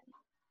moment.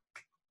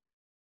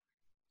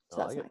 So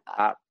I that's like my it.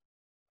 thought.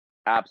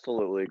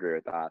 Absolutely agree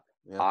with that.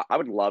 Yeah. I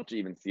would love to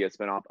even see a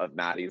spinoff of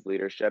Maddie's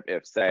leadership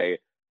if, say,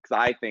 because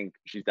I think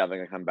she's definitely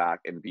going to come back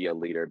and be a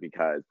leader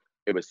because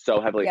it was so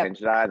heavily Yep.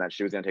 hinted at and that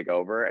she was going to take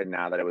over. And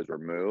now that it was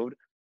removed,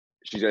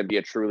 she's going to be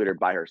a true leader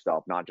by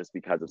herself, not just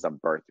because of some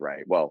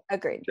birthright. Well,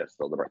 Agreed. just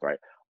still the birthright.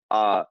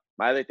 My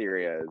other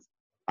theory is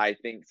I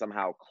think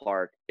somehow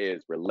Clark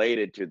is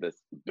related to this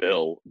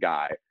Bill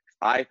guy.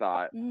 I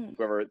thought Mm.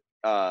 whoever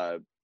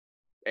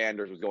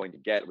Anders was going to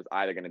get was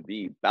either going to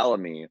be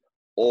Bellamy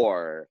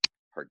or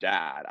her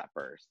dad at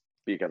first,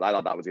 because I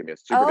thought that was going to be a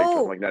super big twist.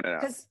 I'm like, no.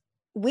 Because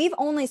we've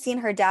only seen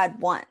her dad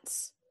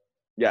once.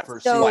 Yes,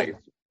 First So- twice.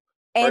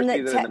 And First the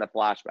season te- and then a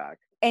flashback.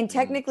 And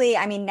technically,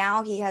 I mean,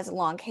 now he has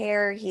long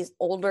hair, he's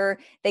older.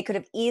 They could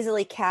have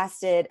easily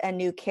casted a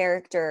new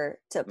character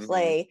to Mhm.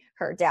 play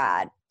her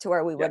dad to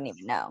where we wouldn't Yes.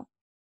 even know.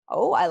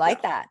 Oh, I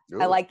like that.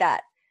 I Ooh. like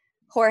that.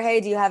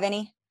 Jorge, do you have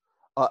any?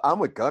 I'm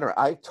with Gunnar.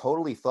 I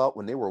totally thought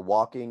when they were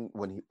walking,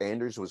 when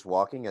Anders was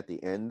walking at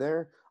the end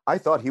there, I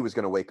thought he was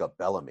going to wake up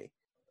Bellamy.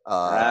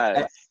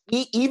 Yes.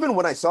 Even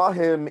when I saw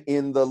him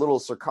in the little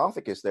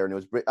sarcophagus there,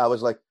 and I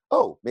was like,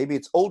 oh, maybe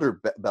it's older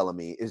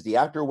Bellamy. Is the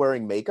actor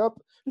wearing makeup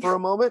for a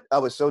moment? I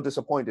was so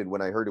disappointed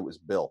when I heard it was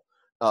Bill.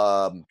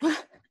 I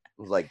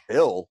was like,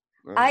 Bill?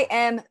 I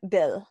am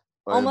Bill.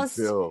 I'm almost-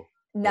 Bill.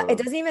 No, it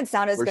doesn't even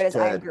sound as where's good as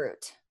I am Ted?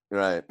 Groot.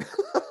 Right.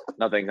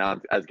 Nothing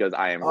sounds as good as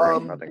I am. Great.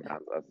 Um, Nothing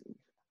sounds as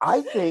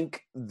I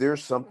think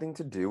there's something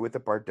to do with the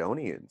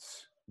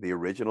Bardonians, the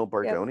original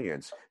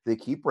Bardonians. They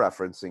keep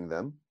referencing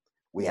them.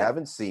 We Yep.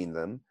 haven't seen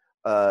them.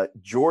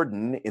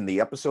 Jordan in the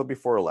episode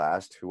before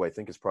last, who I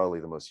think is probably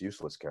the most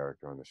useless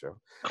character on the show.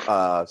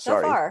 So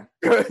Sorry, far.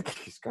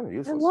 he's kind of I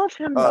useless. love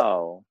him Uh,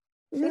 though.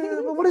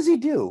 Yeah, but what does he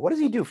do? What does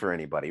he do for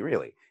anybody,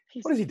 really?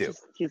 what does he do?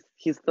 He's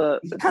the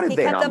He's kind of He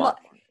there. kept them,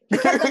 he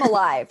kept them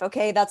alive.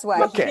 Okay, that's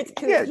why Okay,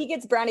 yeah. he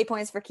gets brownie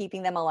points for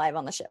keeping them alive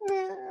on the ship.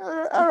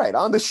 All right,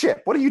 on the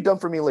ship. What have you done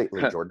for me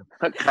lately, Jordan?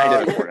 kind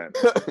of important.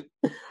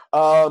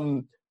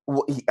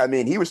 Well, I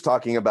mean, he was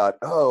talking about,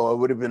 oh, it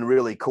would have been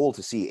really cool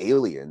to see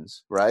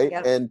aliens, right?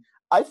 Yep. And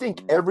I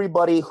think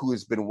everybody who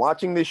has been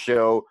watching this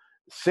show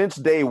since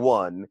day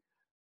one,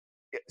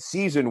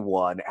 season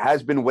one,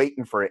 has been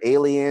waiting for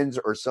aliens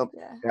or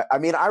something. Yeah. I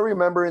mean, I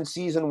remember in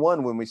season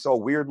one when we saw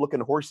weird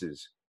looking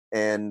horses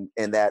and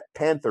that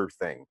panther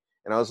thing,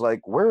 and I was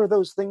like, where are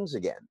those things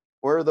again?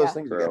 Where are those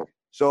things again?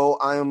 So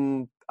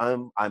I'm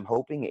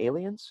hoping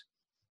aliens,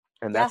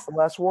 and that's the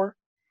last war.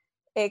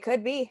 It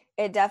could be.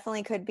 It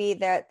definitely could be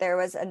that there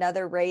was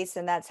another race,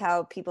 and that's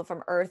how people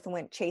from Earth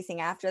went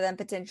chasing after them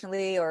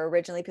potentially, or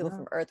originally people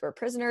from Earth were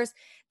prisoners.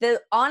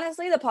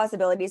 Honestly, the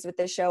possibilities with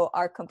this show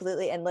are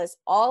completely endless.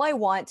 All I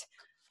want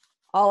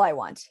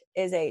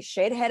is a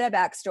Shade Hedda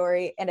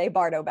backstory and a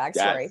Bardo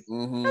backstory. Yes.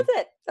 Mm-hmm. That's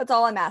it. That's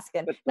all I'm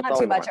asking. That's not all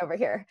too I much want. over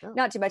here. Yeah.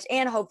 Not too much.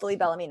 And hopefully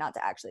Bellamy not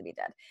to actually be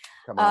dead.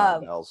 Come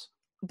on, Bells.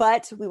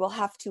 But we will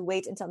have to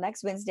wait until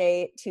next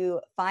Wednesday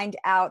to find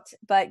out.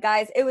 But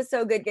guys, it was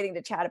so good getting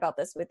to chat about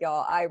this with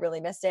y'all. I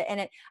really missed it.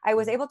 And I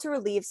was able to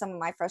relieve some of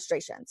my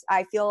frustrations.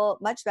 I feel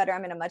much better.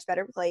 I'm in a much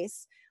better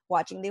place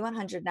watching the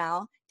 100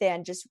 now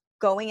than just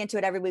going into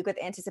it every week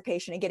with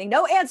anticipation and getting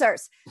no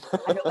answers.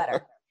 I feel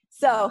better.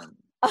 So,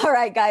 all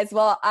right, guys.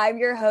 Well, I'm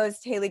your host,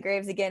 Haley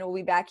Graves. Again, we'll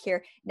be back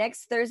here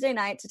next Thursday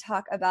night to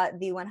talk about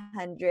the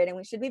 100. And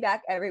we should be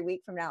back every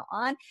week from now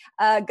on.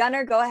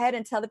 Gunnar, go ahead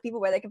and tell the people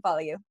where they can follow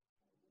you.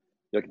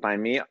 You can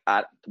find me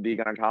at the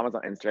Gunnar Thomas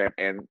on Instagram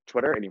and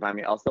Twitter, and you can find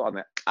me also on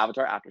the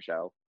Avatar After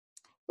Show.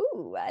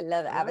 Ooh, I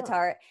love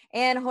Avatar.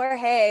 And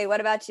Jorge,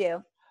 what about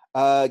you?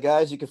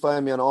 Guys, you can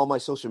find me on all my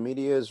social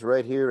medias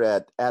right here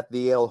at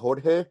the El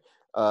Jorge,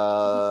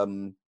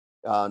 on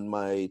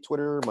my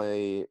Twitter,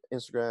 my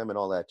Instagram, and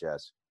all that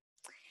jazz.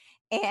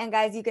 And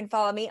guys, you can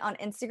follow me on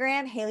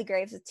Instagram, Haley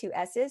Graves with 2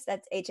 S's.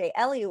 That's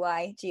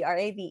HALEYGRAVESS.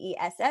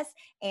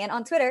 And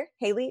on Twitter,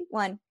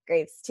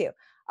 Haley1Graves2.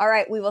 All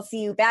right, we will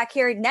see you back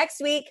here next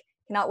week.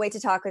 Cannot wait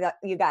to talk with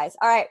you guys.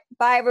 All right,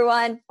 bye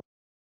everyone.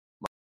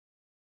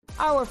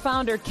 Our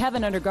founder,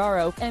 Kevin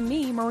Undergaro, and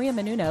me, Maria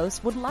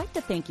Menounos, would like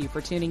to thank you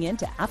for tuning in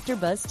to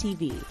AfterBuzz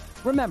TV.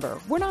 Remember,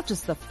 we're not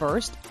just the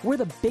first, we're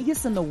the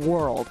biggest in the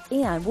world,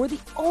 and we're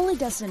the only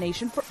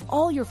destination for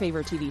all your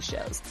favorite TV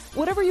shows.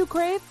 Whatever you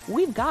crave,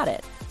 we've got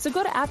it. So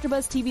go to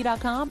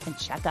AfterBuzzTV.com and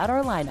check out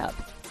our lineup.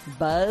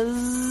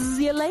 Buzz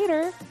you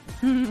later.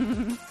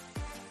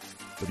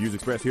 The views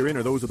expressed herein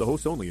are those of the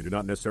hosts only and do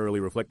not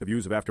necessarily reflect the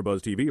views of AfterBuzz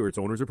TV or its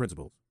owners or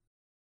principals.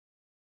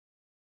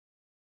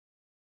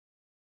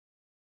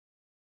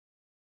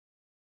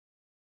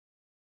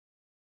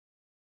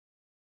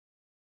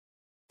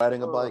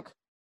 Riding a bike.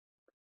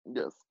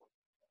 Yes.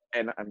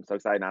 And I'm so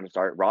excited now to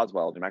start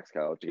Roswell, New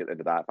Mexico, to get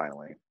into that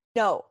finally.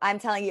 No, I'm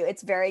telling you,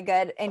 it's very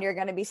good, and you're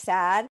going to be sad